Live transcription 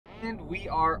And we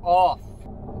are off.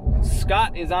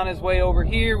 Scott is on his way over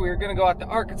here. We were gonna go out to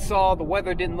Arkansas. The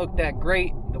weather didn't look that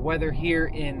great. The weather here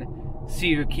in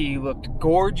Cedar Key looked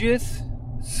gorgeous.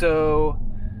 So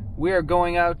we are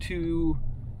going out to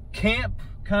camp,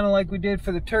 kind of like we did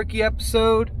for the turkey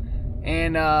episode.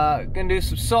 And gonna do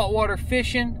some saltwater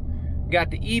fishing. Got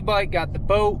the e-bike, got the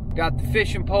boat, got the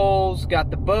fishing poles,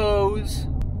 got the bows.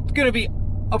 It's gonna be,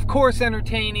 of course,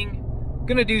 entertaining.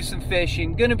 Gonna do some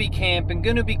fishing, gonna be camping,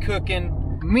 gonna be cooking.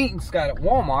 Meeting Scott at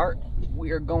Walmart.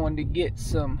 We are going to get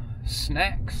some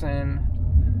snacks and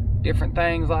different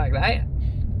things like that.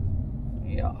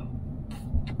 Yeah.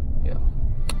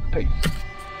 Peace.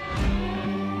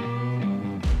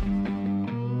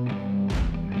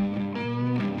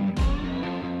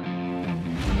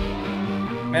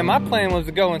 Man, my plan was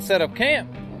to go and set up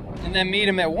camp and then meet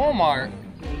him at Walmart.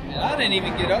 And I didn't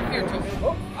even get up here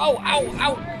till,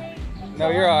 ow. No,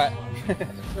 you're all right.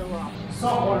 So,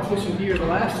 saltwater fishing gear, the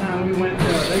last time we went,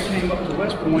 they came up to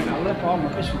West Point. I left all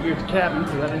my fishing gear at the cabin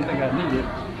because I didn't think I needed it.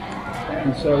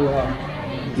 And so...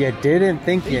 you didn't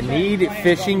think you needed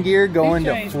fishing gear going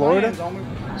to Florida?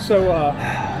 So,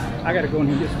 I got to go in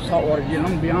here and get some saltwater gear. And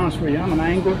I'm going to be honest with you, I'm an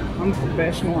angler. I'm a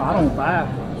professional. I don't buy,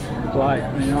 like,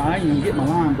 you know, I ain't going to get my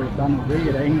line broke on the rig.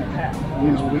 It ain't going to happen.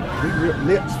 You know, we rip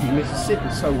lips in Mississippi,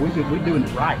 so we're doing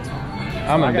it right.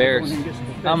 I'm embarrassed.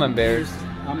 I'm embarrassed.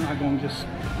 I'm not going to just...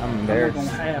 I'm embarrassed. We're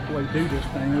going to halfway do this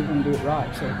thing. We're going to do it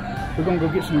right. So we're going to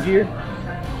go get some gear.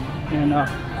 And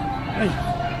hey,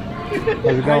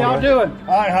 how y'all doing? All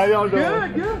right, how y'all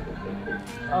doing? Good.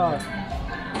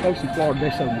 Folks in Florida,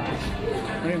 they're so nice.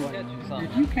 Anyway,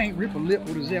 if you can't rip a lip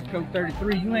with a Zepco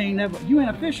 33, you ain't a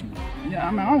fisherman. Yeah,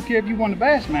 I mean, I don't care if you won the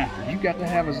Bassmaster. You got to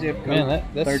have a Zepco. Man,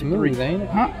 that's 33. smooth, ain't it?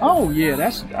 Huh? Oh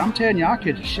yeah, I'm telling you, I'll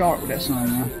catch a shark with that son,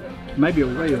 man. Maybe a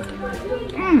whale.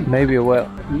 Maybe a whale.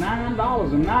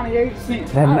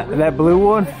 $9.98. That blue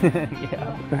one?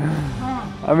 Yeah.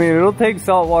 I mean, it'll take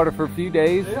saltwater for a few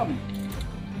days.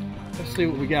 Let's see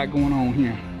what we got going on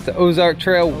here. The Ozark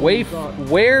Trail Wayfarer.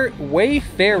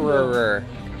 Let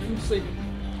me see.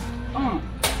 Oh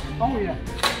yeah.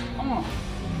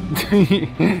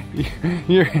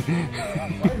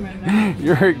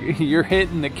 You're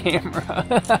hitting the camera.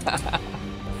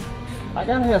 I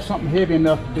gotta have something heavy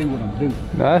enough to do what I'm doing.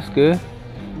 That's good.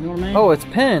 You know what I mean? Oh, it's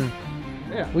pen.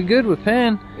 Yeah. We good with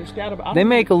pen. It's gotta be. They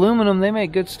make aluminum. They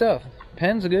make good stuff.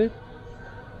 Pen's good.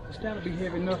 It's gotta be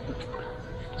heavy enough to.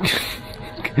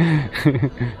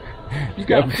 You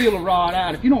gotta feel a rod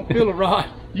out. If you don't feel a rod,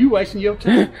 you wasting your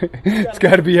time. It's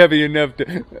gotta be heavy enough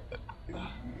to.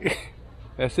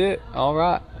 That's it. All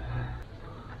right.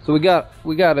 So we got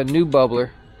a new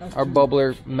bubbler. Our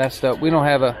bubbler messed up. We don't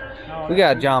have a. We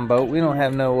got a Jon Boat. We don't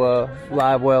have no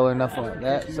live well or nothing like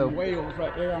that. So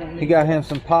he got him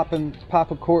some popping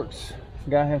corks.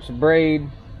 Got him some braid.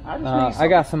 I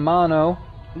got some mono.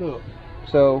 Look.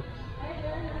 So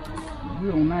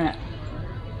good on that.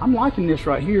 I'm liking this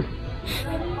right here.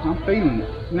 I'm feeling it.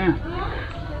 Now,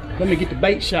 let me get the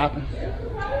bait shopping.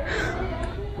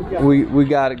 We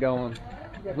got it going.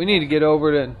 We need to get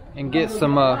over to and get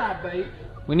some.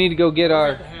 We need to go get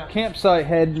our campsite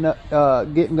getting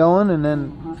going, and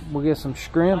then we'll get some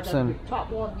shrimps. And I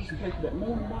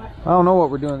don't know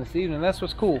what we're doing this evening. That's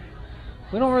what's cool.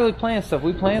 We don't really plan stuff.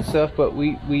 We plan stuff, but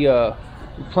we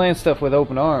plan stuff with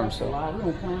open arms. So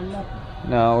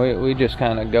no, we just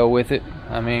kind of go with it.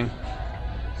 I mean,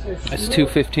 it's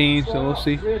 2:15, so we'll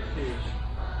see.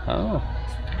 Oh,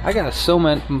 I got so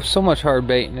much hard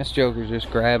bait, and this joker's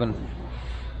just grabbing.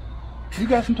 You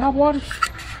got some top waters?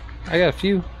 I got a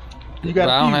few. You got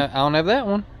a few? I don't have that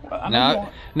one.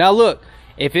 Now look,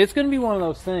 if it's gonna be one of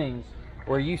those things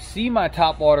where you see my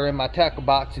top water in my tackle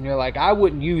box and you're like, I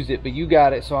wouldn't use it, but you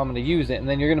got it, so I'm gonna use it, and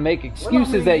then you're gonna make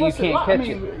excuses that you can't catch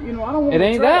it. You know, I don't want it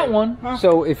ain't that one. Huh?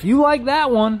 So if you like that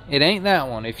one, it ain't that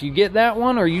one. If you get that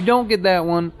one or you don't get that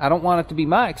one, I don't want it to be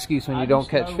my excuse when you don't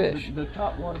catch fish. The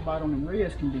top water bite on them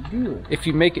reds can be good. If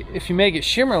you make it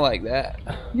shimmer like that.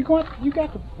 You got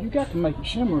to make it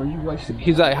shimmer, or you waste it.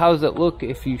 He's like, how does it look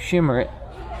if you shimmer it?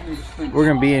 We're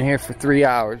gonna be in here for 3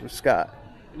 hours with Scott.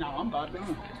 No, I'm about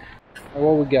done.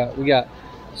 What we got? We got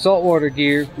saltwater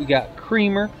gear. We got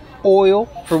creamer, oil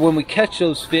for when we catch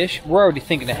those fish. We're already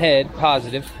thinking ahead,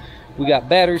 positive. We got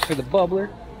batteries for the bubbler.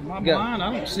 My blind,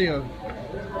 I don't see a.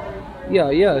 Yeah,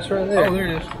 it's right there. Oh, there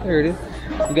it is. There it is.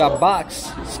 We got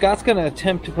box. Scott's gonna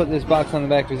attempt to put this box on the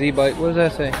back of his e-bike. What does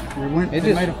that say? It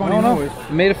made a funny noise.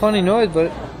 It made a funny noise,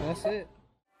 but that's it.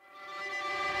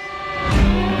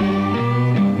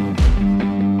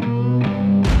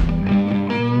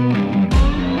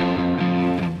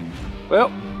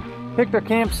 Well, picked our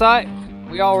campsite.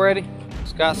 We all ready.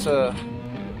 Scott's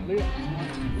lip.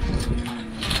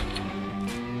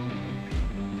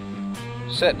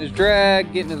 Setting his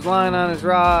drag, getting his line on his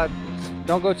rod.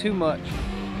 Don't go too much.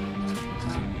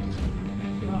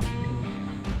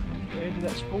 The edge of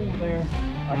that spool there,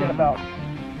 I got about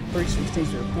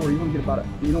 3/16 or a quarter. You want to get about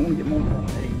you don't want to get more than about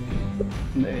 8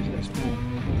 from the edge of that spool.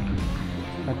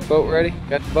 Got the boat ready,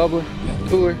 got the bubbler, got the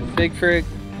cooler, big frig,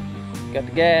 got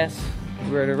the gas,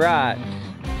 we're ready to ride.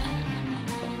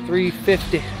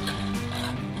 3:50.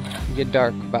 Get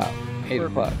dark about 8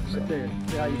 o'clock. So. Right there.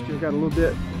 Yeah, you still got a little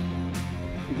bit.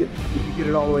 If you get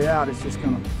it all the way out, it's just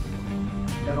gonna,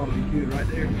 that ought to be good right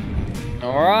there.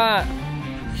 All right.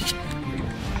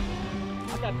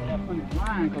 I got to have plenty of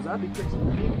line because I'd be fixing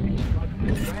the big fish like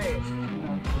this bass, you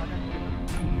know.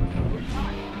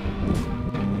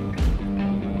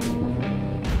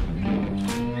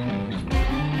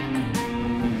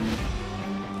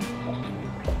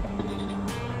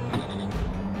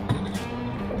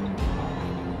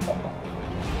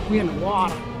 We in the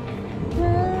water.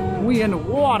 We in the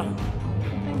water.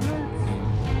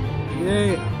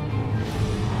 Yeah.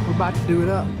 We're about to do it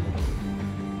up.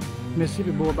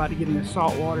 Mississippi boy about to get in the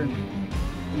salt water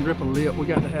and rip a lip. We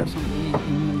got to have something to eat.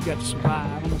 You know, we got to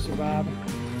survive. I'm a survivor.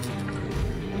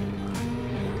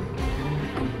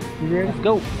 You ready? Let's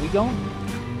go. We going?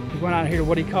 We're going out here to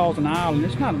what he calls an island.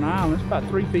 It's not an island. It's about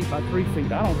 3 feet by 3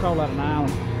 feet. I don't call that an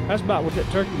island. That's about what that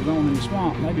turkey was on in the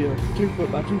swamp. Maybe a 2 foot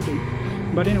by 2 feet.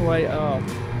 But anyway,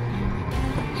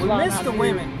 we miss the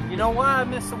women. You know why I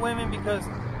miss the women? Because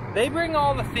they bring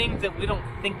all the things that we don't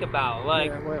think about,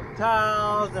 like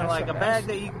towels and like a bag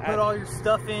that you can put all your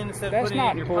stuff in instead of putting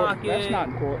it in your pocket. That's not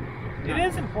important. It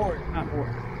is important. Not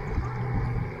important.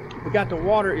 We got the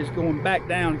water is going back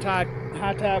down. High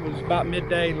tide was about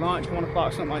midday, lunch, 1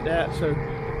 o'clock, something like that. So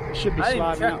it should be sliding out.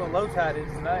 I didn't check what low tide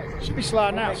is tonight. It should be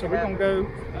sliding out. So we're gonna go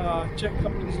check a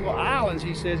couple of these little islands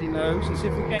he says he knows and see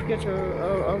if we can't catch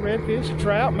a redfish, a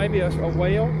trout, maybe a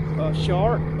whale, a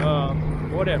shark,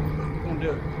 whatever. We're gonna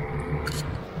do it.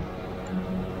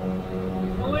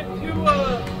 I went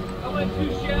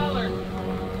too shallow.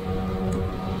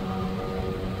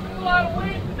 There's a lot of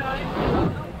wind tonight.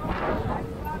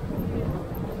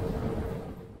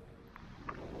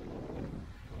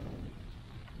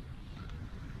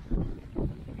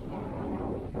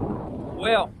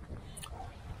 Well,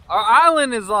 our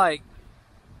island is like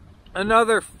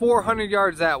another 400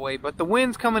 yards that way, but the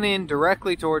wind's coming in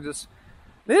directly towards us.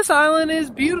 This island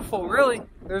is beautiful, really.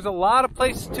 There's a lot of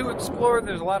places to explore.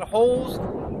 There's a lot of holes.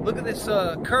 Look at this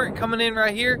current coming in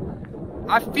right here.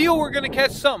 I feel we're gonna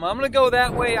catch something. I'm gonna go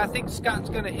that way. I think Scott's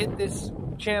gonna hit this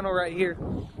channel right here.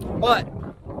 But,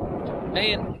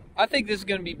 man, I think this is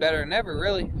gonna be better than ever,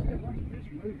 really.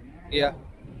 Yeah.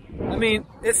 I mean,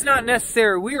 it's not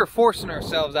necessary. We are forcing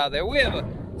ourselves out there. We have a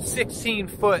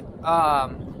 16-foot,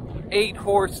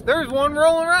 8-horse. There's one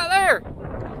rolling right there.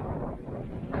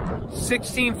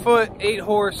 16-foot,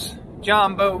 8-horse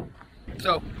Jon Boat.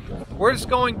 So we're just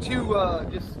going to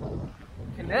just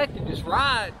connect and just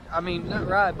ride. I mean, not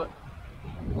ride, but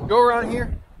go around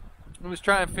here and just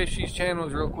try and fish these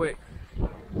channels real quick.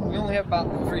 We only have about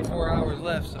 3-4 hours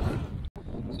left, so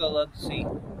I love to see.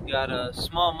 Got a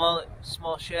small mullet,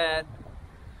 small shad.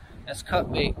 That's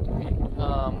cut bait.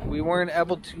 We weren't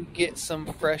able to get some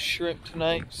fresh shrimp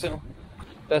tonight, so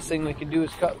best thing we can do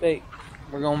is cut bait.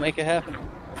 We're gonna make it happen.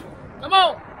 Come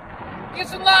on, get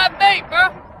some live bait,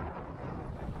 bro.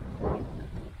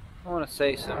 I want to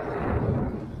say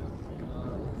something.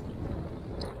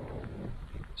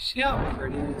 See how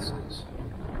pretty this is.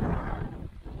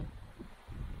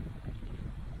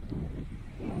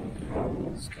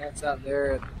 Scott's out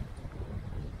there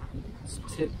as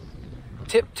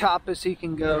tip top as he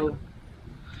can go.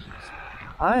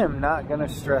 I am not gonna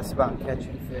stress about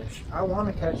catching fish. I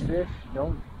want to catch fish.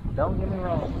 Don't get me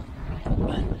wrong.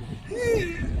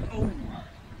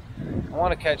 I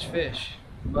want to catch fish,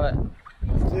 but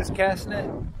this cast net,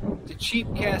 it's a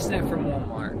cheap cast net from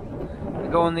Walmart. I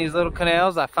go in these little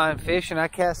canals, I find fish, and I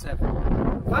cast net.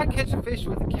 If I catch a fish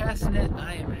with a cast net,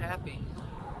 I am happy.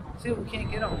 See if we can't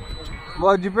get them.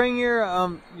 Well, did you bring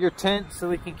your tent so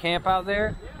we can camp out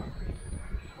there?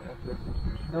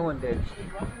 No one did.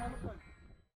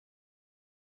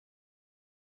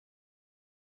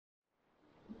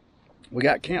 We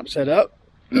got camp set up.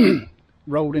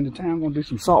 Rolled into town, gonna do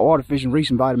some saltwater fishing.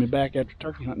 Reese invited me back after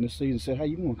turkey hunting this season. Said, "Hey,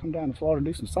 you want to come down to Florida and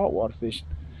do some saltwater fishing?"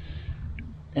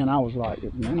 And I was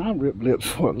like, "Man, I rip lips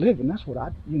for a living. That's what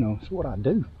it's what I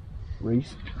do,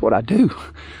 Reese. It's what I do."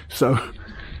 So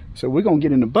we're gonna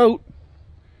get in the boat,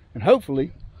 and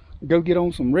hopefully, go get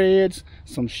on some reds,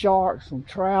 some sharks, some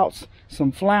trouts,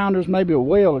 some flounders, maybe a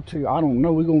whale or two. I don't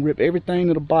know. We're gonna rip everything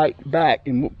that'll bite back,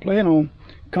 and we'll plan on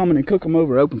coming and cook them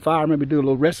over open fire. Maybe do a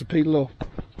little recipe,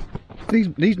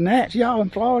 these gnats, y'all, in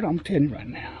Florida. I'm telling you right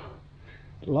now,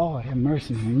 Lord have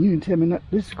mercy, man. You didn't tell me that.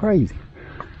 This is crazy.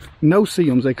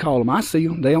 No-see-ums, they call them. I see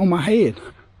them. They on my head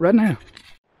right now.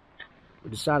 We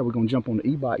decided we're gonna jump on the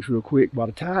e-bikes real quick while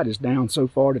the tide is down so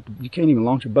far that you can't even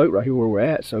launch a boat right here where we're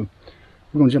at. So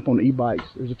we're gonna jump on the e-bikes.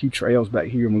 There's a few trails back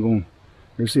here, and we're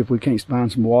gonna see if we can't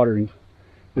find some water. And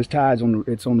this tide's on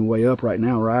the way up right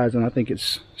now, rising. I think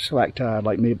it's slack tide,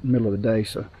 like middle of the day.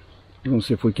 So we're gonna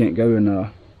see if we can't go and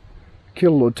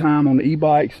kill a little time on the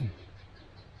e-bikes.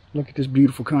 Look at this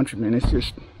beautiful country, man. It's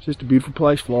just a beautiful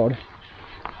place, Florida.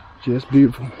 Just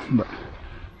beautiful. But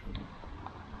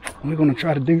we're gonna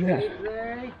try to do that.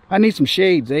 I need some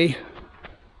shades, eh?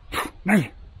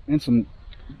 Man, and some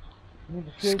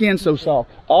skin so soft.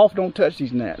 Off, don't touch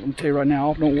these gnats. I'm tell you right now,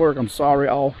 off don't work. I'm sorry,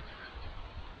 off.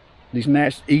 These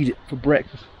gnats eat it for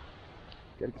breakfast.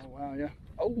 Oh wow, yeah.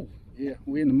 Oh yeah,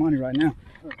 we're in the money right now.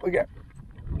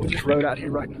 We just rode out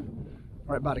here right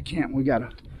by the camp. We got a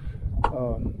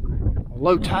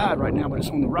low tide right now, but it's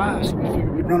on the rise. So we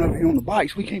figured we'd run over here on the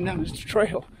bikes. We came down this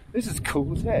trail. This is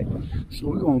cool as heck. So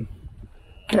we're gonna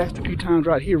cast a few times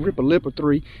right here, rip a lip or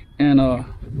three, and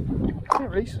hey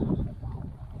Reese, you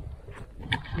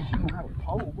don't have a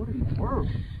pole. What in the world?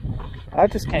 I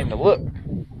just came to look.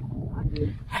 I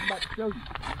did. I'm about to show you.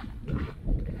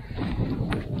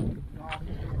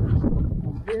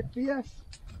 Red fish,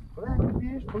 black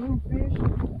fish, blue fish,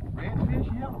 red fish,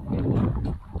 yellow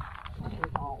fish.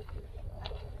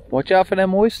 Watch out for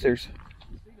them oysters.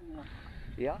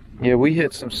 Yeah. Yeah, we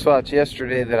hit some spots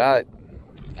yesterday that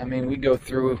I mean, we go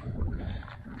through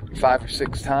 5 or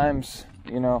 6 times,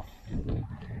 you know,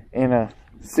 in a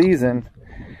season.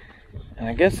 And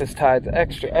I guess this tide's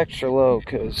extra low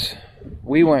because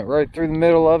we went right through the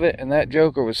middle of it, and that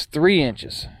joker was 3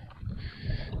 inches.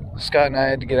 Scott and I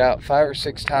had to get out 5 or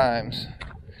 6 times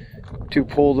to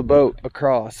pull the boat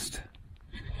across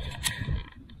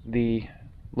the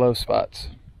low spots.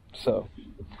 So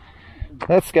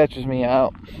that sketches me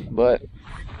out, but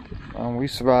we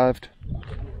survived.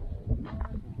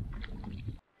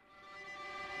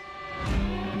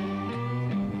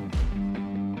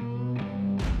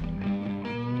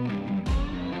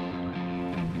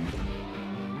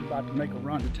 About to make a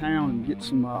run to town and get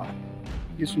some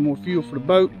more fuel for the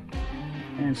boat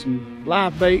and some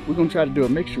live bait. We're gonna try to do a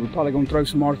mixture. We're probably gonna throw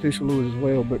some artificial lures as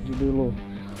well, but to do a little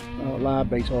live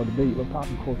bait's hard to beat, a little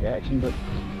popping cork action. But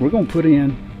we're gonna put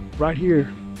in right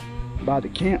here by the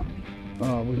camp.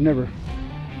 We've never.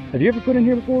 Have you ever put in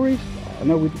here before, Reese? I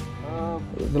know we.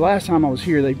 The last time I was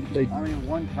here, they. I mean,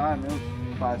 one time, it was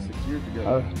 5 or 6 years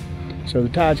ago. So the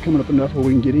tide's coming up enough where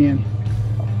we can get in.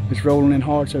 It's rolling in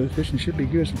hard, so the fishing should be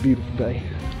good. It's a beautiful day.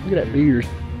 Look at that beard.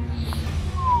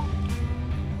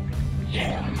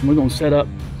 Yeah, and we're gonna set up,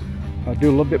 do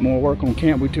a little bit more work on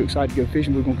camp. We're too excited to go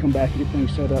fishing. We're gonna come back and get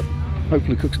things set up.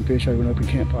 Hopefully cook some fish over an open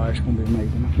campfire. It's gonna be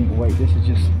amazing. I can't wait. This is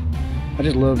just, I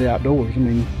just love the outdoors. I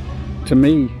mean, to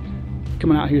me,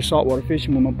 coming out here saltwater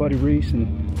fishing with my buddy Reese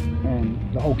and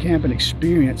the whole camping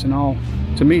experience and all,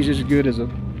 to me, is just as good as a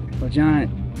giant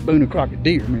boone of crockett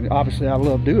deer. I mean, obviously I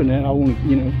love doing that. I want to,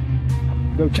 you know,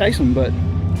 go chase them, but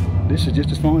this is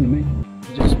just as fun to me.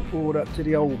 Just pulled up to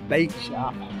the old bait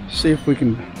shop. See if we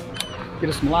can get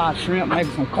us some live shrimp, maybe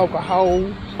some coca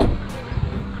holes,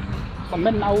 some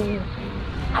minnows,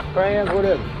 crabs,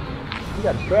 whatever. We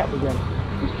got a strap we got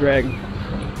this dragon.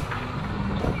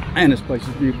 And this place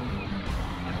is beautiful.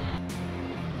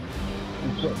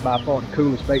 It's by far the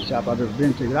coolest bait shop I've ever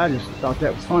been to. But I just thought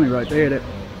that was funny right there. That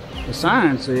the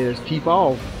sign says keep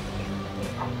off.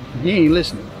 He ain't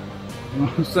listening. You know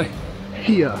what I'm saying?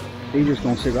 He's just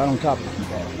gonna sit right on top of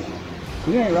us.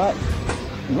 He ain't right.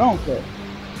 He's wrong with that.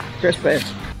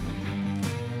 Trespass.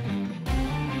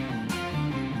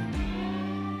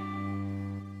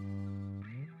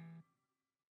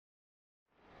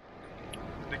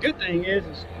 The good thing is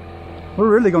we're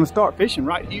really gonna start fishing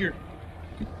right here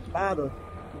by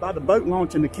the boat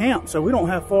launch in the camp, so we don't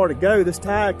have far to go. This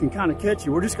tide can kind of catch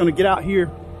you. We're just gonna get out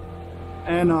here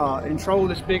and troll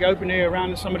this big open area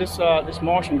around some of this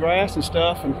marsh and grass and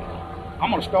stuff. And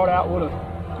I'm gonna start out with a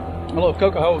little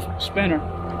coca hose spinner,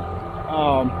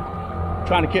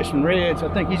 trying to catch some reds.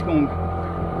 I think he's gonna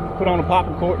put on a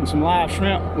popping cork and some live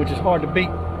shrimp, which is hard to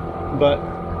beat, but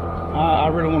I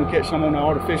really want to catch some on the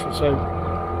artificial, so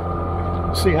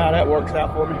we'll see how that works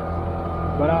out for me.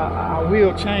 But I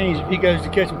will change if he goes to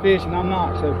catching fish and I'm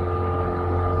not. So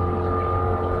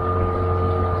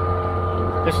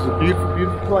this is a beautiful,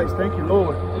 beautiful place. Thank you,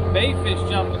 Lord. bait fish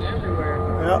jumping everywhere.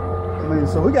 Yep. I mean,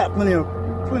 so we got plenty of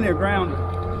ground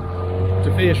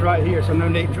to fish right here, so no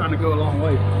need trying to go a long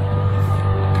way.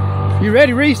 You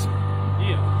ready, Reese?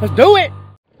 Yeah. Let's do it.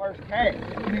 First catch.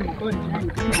 Me and my buddy we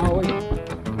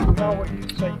always used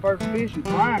to say first fish, and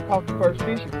Brian caught the first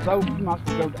fish. If it's over, you might as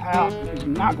well go to the house because you're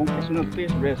not going to catch enough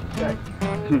fish the rest of the day.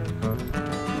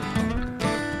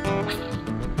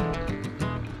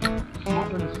 Not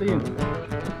really seeing a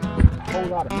whole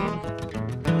lot of meat.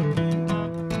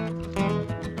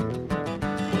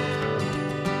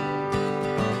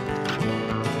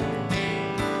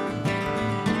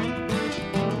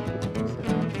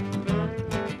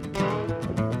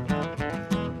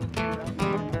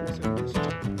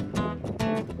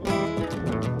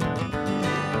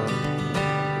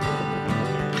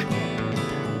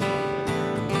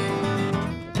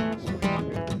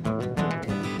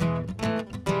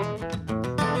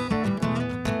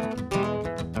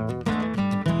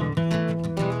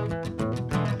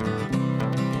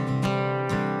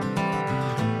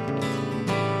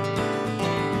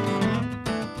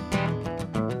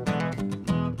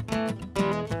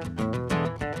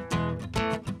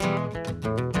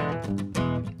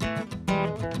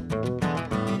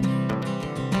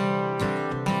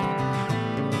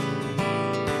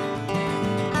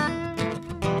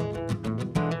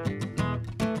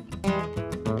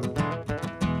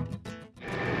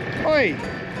 Hey,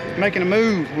 making a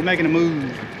move. We're making a move.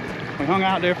 We hung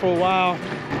out there for a while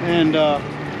and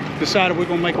decided we're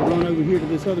gonna make a run over here to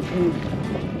this other point.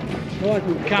 I like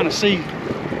we can kind of see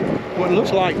what it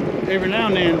looks like every now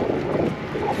and then.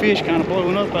 Fish kind of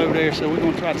blowing up over there, so we're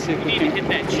gonna try to see if we can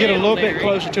get a little bit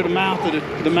closer to the mouth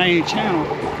of the main channel.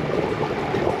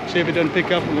 See if it doesn't pick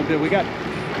up a little bit. We got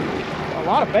a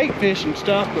lot of bait fish and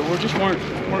stuff, but we just weren't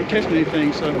catching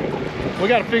anything, so we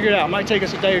got to figure it out. It might take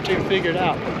us a day or two to figure it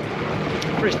out.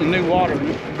 Fishing new water,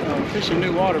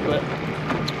 but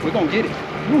we're gonna get it.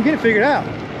 We're gonna get it figured out.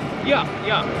 Yeah.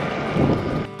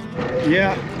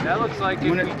 That looks like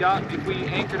if we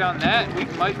anchored on that, we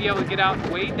might be able to get out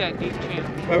and wade that deep channel.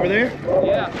 Over there?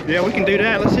 Yeah. Yeah, we can do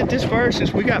that. Let's hit this first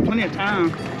since we got plenty of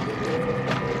time.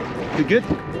 The good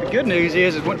news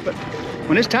is when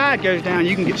this tide goes down,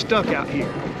 you can get stuck out here.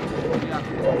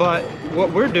 Yeah. But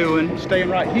what we're doing, staying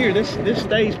right here, this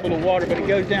stays full of water, but it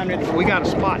goes down there. We got a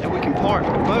spot that we can park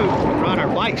the boat and ride our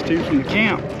bikes to from the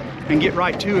camp and get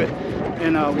right to it.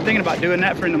 And we're thinking about doing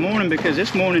that for in the morning, because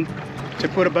this morning to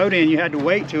put a boat in, you had to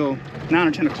wait till 9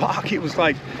 or 10 o'clock. It was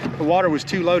like the water was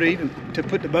too low to even to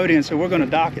put the boat in, so we're going to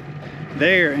dock it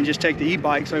there and just take the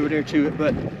e-bikes over there to it.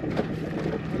 But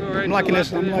Right, I'm liking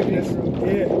this. Yeah.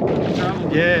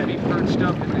 Be perched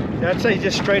up in there. I'd say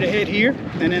just straight ahead here,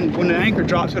 and then when the anchor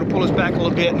drops, it'll pull us back a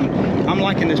little bit. And I'm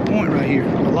liking this point right here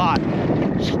a lot.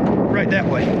 Right that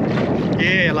way.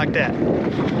 Yeah, like that.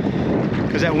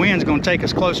 Because that wind's going to take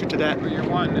us closer to that. Where you're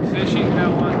wanting to fish, you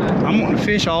don't want that. I'm wanting to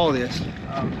fish all this.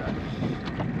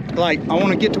 Okay. Like, I want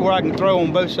to get to where I can throw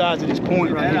on both sides of this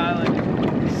point right that here.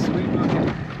 Island is sweet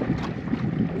looking.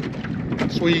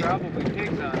 Sweet. Probably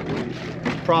pigs on it.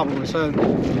 Probably so.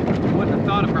 Wouldn't have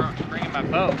thought about bringing my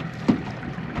boat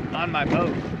on my boat.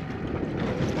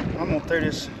 I'm gonna throw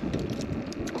this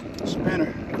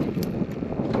spinner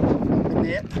on the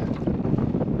net.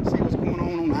 See what's going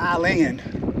on the island.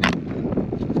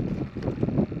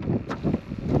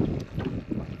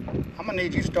 I'm gonna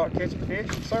need you to start catching fish,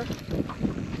 sir.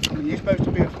 I mean, you're supposed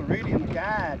to be a Floridian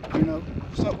guide, you know.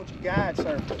 What's up with your guide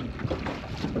service?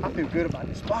 I feel good about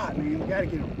this spot, man. We gotta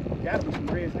be some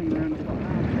reds hanging around there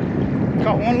behind.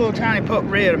 Caught one little tiny pup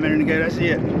red a minute ago, that's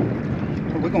it.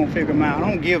 But we're gonna figure them out. I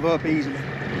don't give up easily.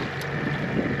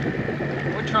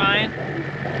 We're trying.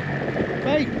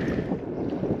 Bait.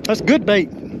 That's good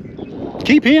bait.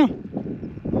 Keep him.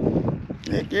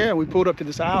 Heck yeah, we pulled up to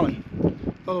this island.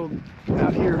 Oh,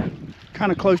 out here,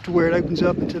 kind of close to where it opens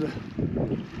up into the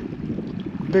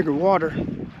bigger water.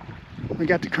 We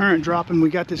got the current dropping. We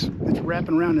got this, it's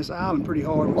wrapping around this island pretty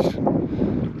hard, which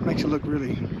makes it look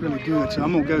really, really good. So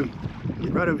I'm gonna go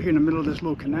get right over here in the middle of this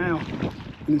little canal and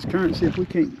this current, see if we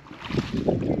can't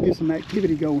get some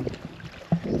activity going.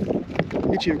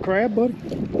 Get you a crab, buddy?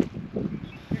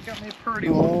 You got me a pretty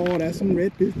one. Oh, that's some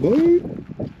redfish, buddy.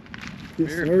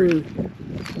 Yes, sir.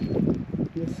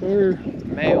 Yes, sir.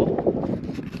 Male.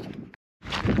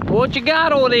 What you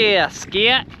got over there,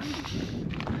 Skit?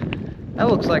 That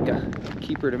looks like a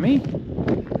keeper to me.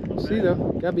 We'll see though.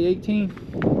 Gotta be 18.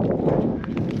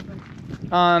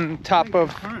 On top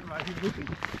of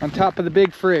the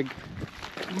big frig.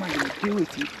 I'm not gonna deal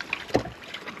with you.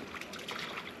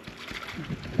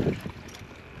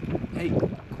 Hey,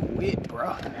 quit,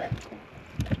 bro.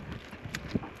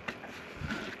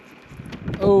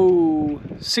 Oh. Oh,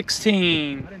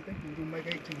 16. I didn't think he was gonna make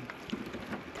 18.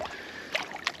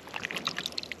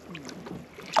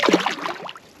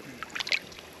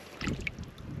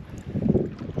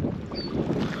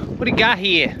 What do you got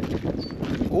here?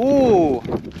 Ooh,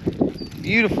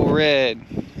 beautiful red.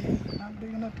 Not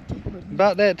big enough to keep, but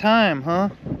About that time, huh?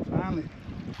 finally.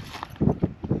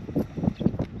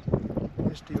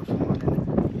 There's still fun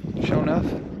in it. Sure enough.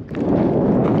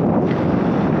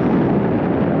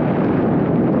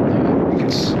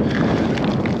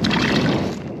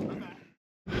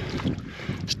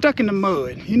 Stuck in the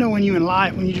mud. You know when you're in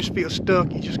life, when you just feel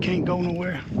stuck, you just can't go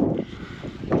nowhere.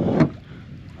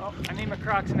 Oh, I need my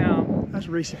Crocs now. That's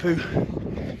Reese poo.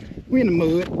 We in the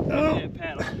mud. Oh. Yeah,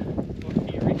 paddle. What can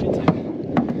you reach it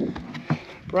to?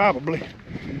 Probably.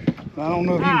 I don't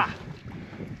know if you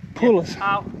pull us.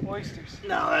 Ow, oysters.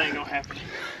 No, that ain't gonna happen.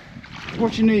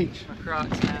 What you need? My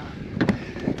Crocs now.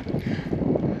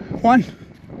 One.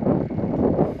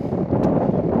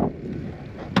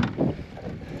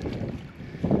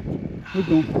 We're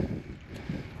going.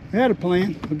 We had a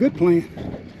plan, a good plan.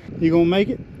 You gonna make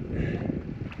it?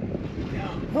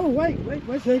 Oh wait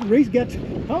a second. Reese got to,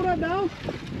 hold up, dog.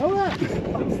 Hold up.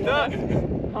 I'm stuck.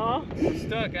 Huh? I'm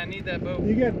stuck. I need that boat.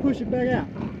 You got to push it back out.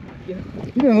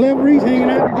 You done left Reese hanging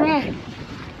out to dry.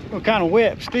 Well, kind of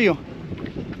wet still.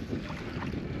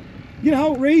 Get a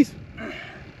hold, Reese.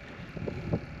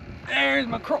 There's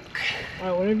my crook. All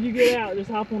right, whenever you get out, just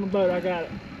hop on the boat. I got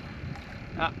it.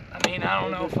 I mean, I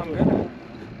don't know if I'm gonna.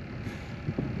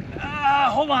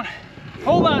 Hold on.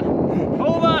 Hold on.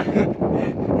 Hold on.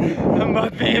 I'm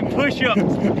about being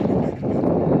push-ups.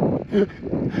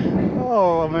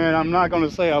 Oh man, I'm not gonna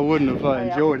say I wouldn't have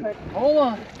enjoyed it. Hold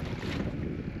on.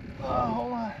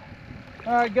 Hold on.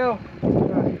 All right, go.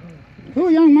 Oh,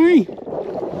 young man.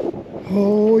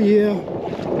 Oh yeah,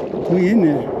 we in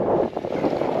there.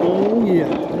 Oh yeah,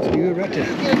 that's good right there.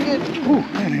 Good. Oh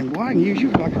man, boy, I can use you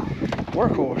like a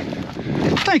workhorse.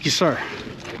 Thank you, sir.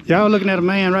 Y'all looking at a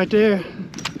man right there.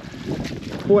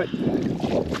 What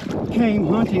came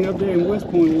hunting up there in West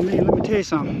Point with me. Let me tell you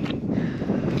something.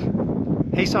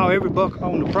 He saw every buck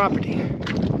on the property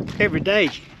every day,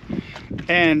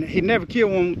 and he never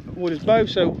killed one with his bow.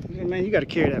 So man, you got to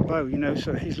carry that bow, you know.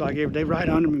 So he's like every day right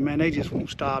under me, man. They just won't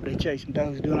stop. They chasing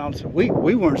does, doing all this. We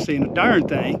weren't seeing a darn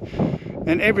thing.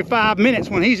 And every 5 minutes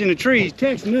when he's in the trees,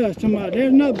 texting us, talking about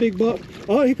there's another big buck.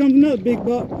 Oh, here comes another big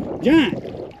buck, giant.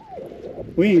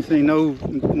 We ain't seen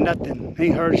nothing.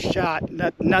 Ain't heard a shot,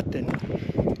 nothing.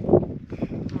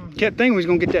 Kept thinking we was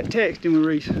gonna get that text, didn't we,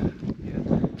 Reese?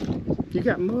 You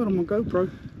got mud on my GoPro.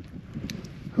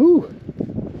 Whew.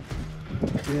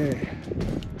 Yeah.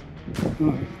 All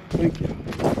right, thank you.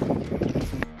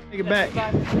 Take it back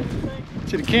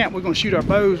to the camp. We're gonna shoot our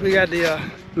bows. We got the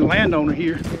landowner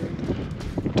here.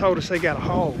 Told us they got a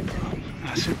hog problem.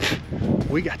 I said,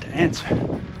 we got the answer.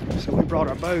 So we brought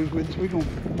our bows with us. We're gonna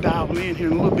dial them in here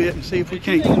in a little bit and see if we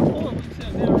can't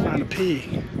find a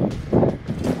pig.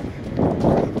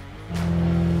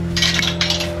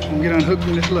 I'm gonna get unhooked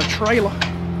from this little trailer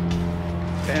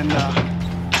and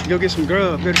go get some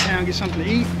grub, go to town, get something to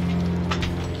eat.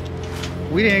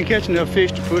 We didn't catch enough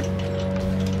fish to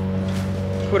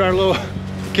put our little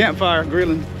campfire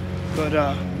grilling, but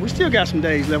we still got some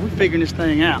days left. We're figuring this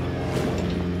thing out.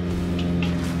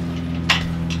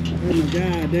 There's my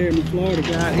guy there, my Florida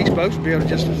guy. He's supposed to be able to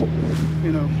just,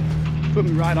 you know, put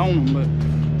me right on him, but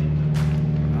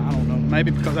I don't know.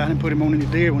 Maybe because I didn't put him on any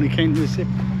deer when he came to Mississippi.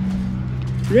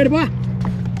 You ready, boy?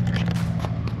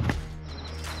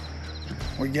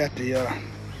 We got the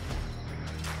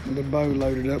bow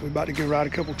loaded up. We're about to go ride a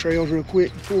couple trails real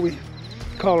quick before we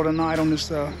call it a night on this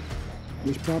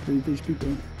this property. These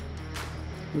people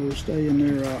who are staying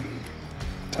there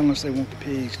telling us they want the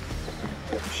pigs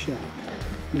shot.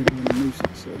 They're doing a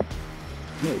nuisance. So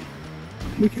hey,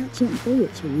 we got something for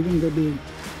it. So we're gonna go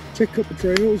check a couple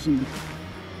trails and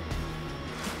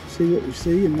see what we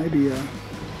see, and maybe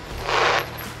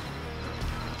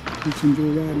let's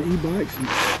enjoy riding e-bikes.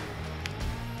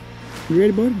 You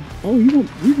ready, buddy? Oh, you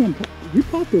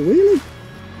pop the wheelie?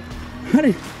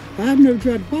 I've never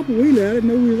tried to pop a wheelie. I didn't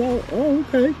know we was all. Oh,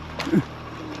 okay.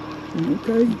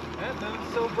 Okay. That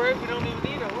move's so brave we don't even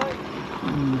need a light.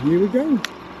 Here we go.